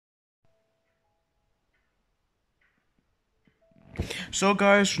So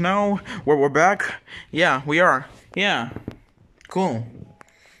guys, now we're back. Yeah, we are. Yeah, cool.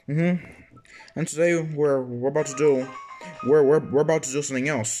 And today we're about to do we're about to do something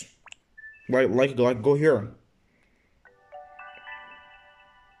else. Like go here.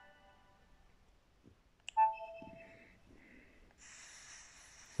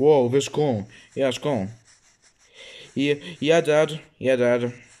 Whoa, this cool. Yeah, it's cool. Yeah, Dad. Yeah,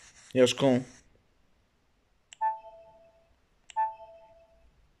 Dad. Yeah, it's cool.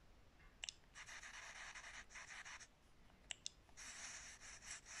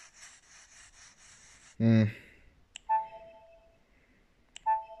 Hmm.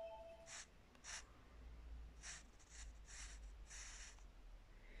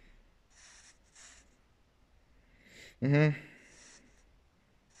 Mhm.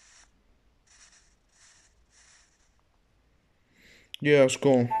 Yeah, it's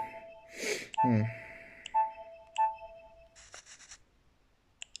cool. Hmm.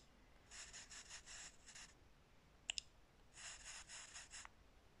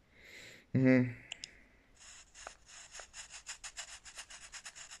 Mhm.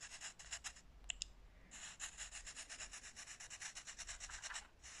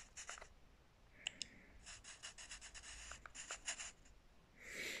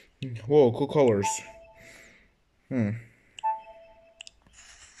 Whoa, cool colors. Hmm.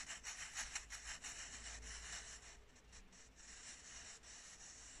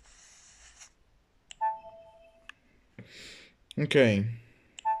 Okay.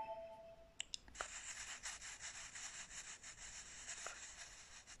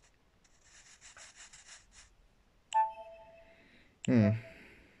 Hmm.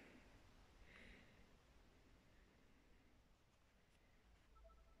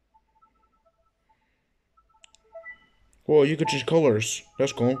 Whoa, you could change colors.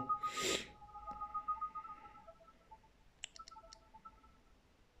 That's cool.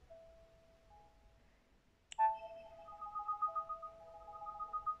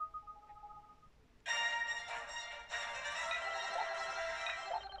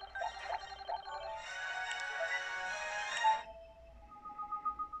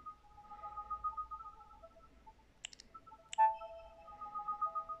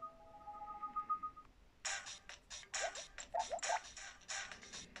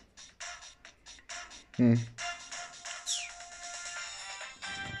 Hmm.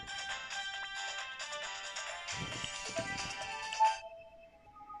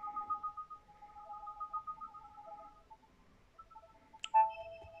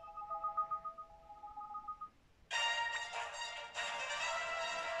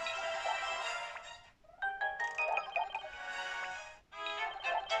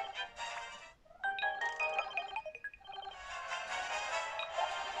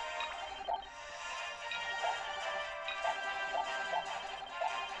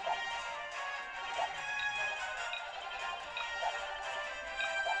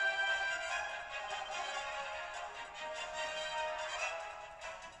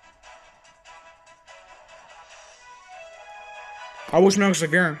 I wish Max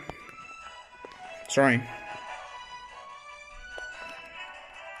again. Sorry.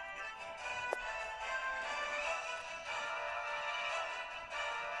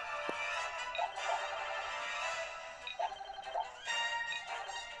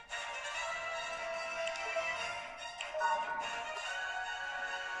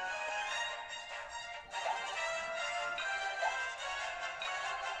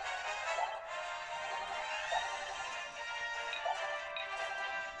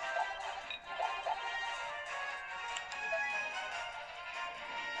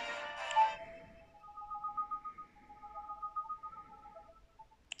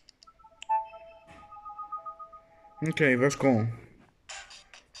 Okay, let's go.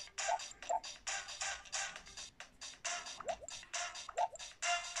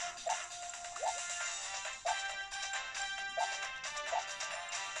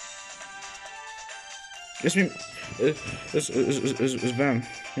 It's me. It's Ben.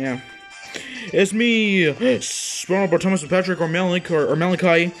 Yeah. It's me, Ronald Thomas Patrick or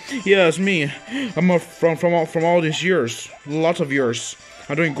Malachi. Yeah, it's me. I'm from all these years, lots of years.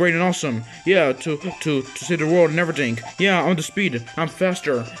 I'm doing great and awesome. Yeah, to save the world and everything. Yeah, I'm the speed. I'm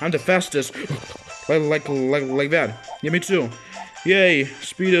faster. I'm the fastest. like that. Yeah, me too. Yay,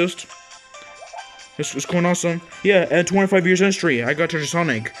 speedest. It's going awesome. Yeah, and 25 years history. I got Treasure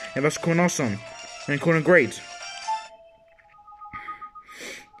Sonic, and that's going awesome and going great.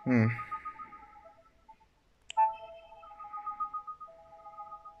 Hmm.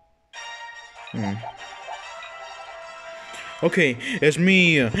 Hmm. Okay, it's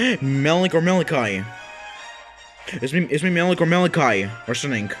me, Melik or Malachi. It's me Malik or Malachi or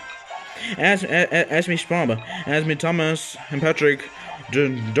something. Ask me Bob. Ask me Thomas and Patrick.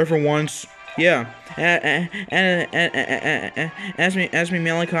 Different ones. Yeah. Ask me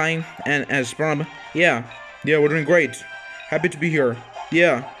Malachi and as Bob. Yeah. Yeah, we're doing great. Happy to be here.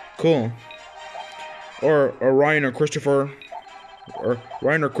 Yeah. Cool. Or Ryan or Christopher. Or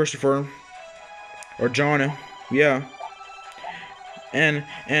Ryan or Christopher. Or John. Yeah. And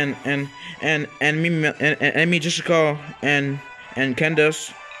me Jessica and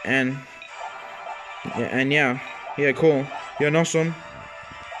Candace and yeah cool, yeah, and awesome.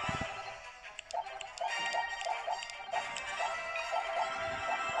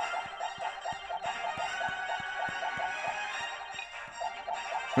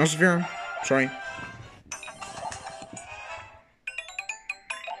 No severe, sorry.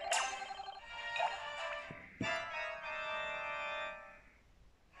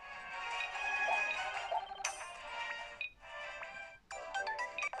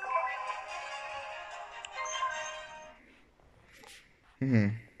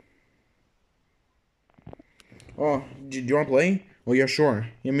 Oh, do you want to play? Oh, yeah, sure.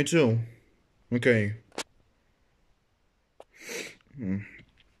 Yeah, me too. Okay.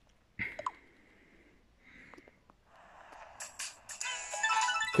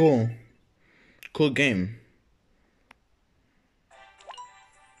 Cool. Cool game.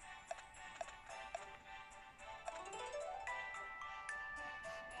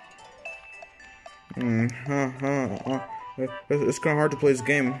 It's kind of hard to play this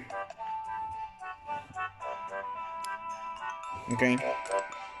game. Okay.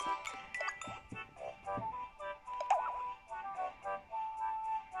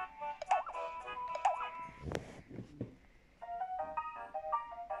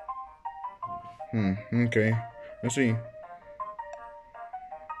 Okay. Let's see.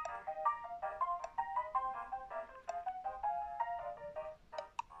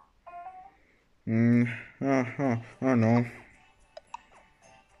 I don't know.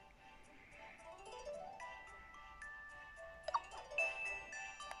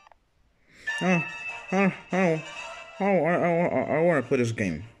 I want to play this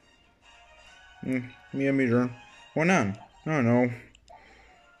game. Me and Meter. Why not? I don't know.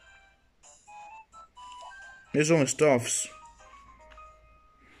 There's only stuffs.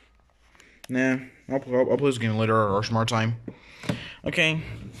 Nah, I'll play this game later or smart time. Okay,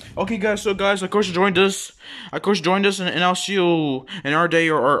 guys. So, guys, of course you joined us. And I'll see you in our day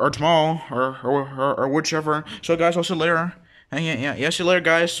or tomorrow or whichever. So, guys, I'll see you later. And yeah. See you later,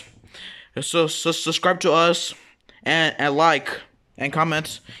 guys. So subscribe to us and like and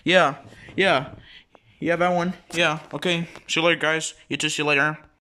comment. Yeah, that one. Yeah. Okay. See you later, guys. You too. See you later.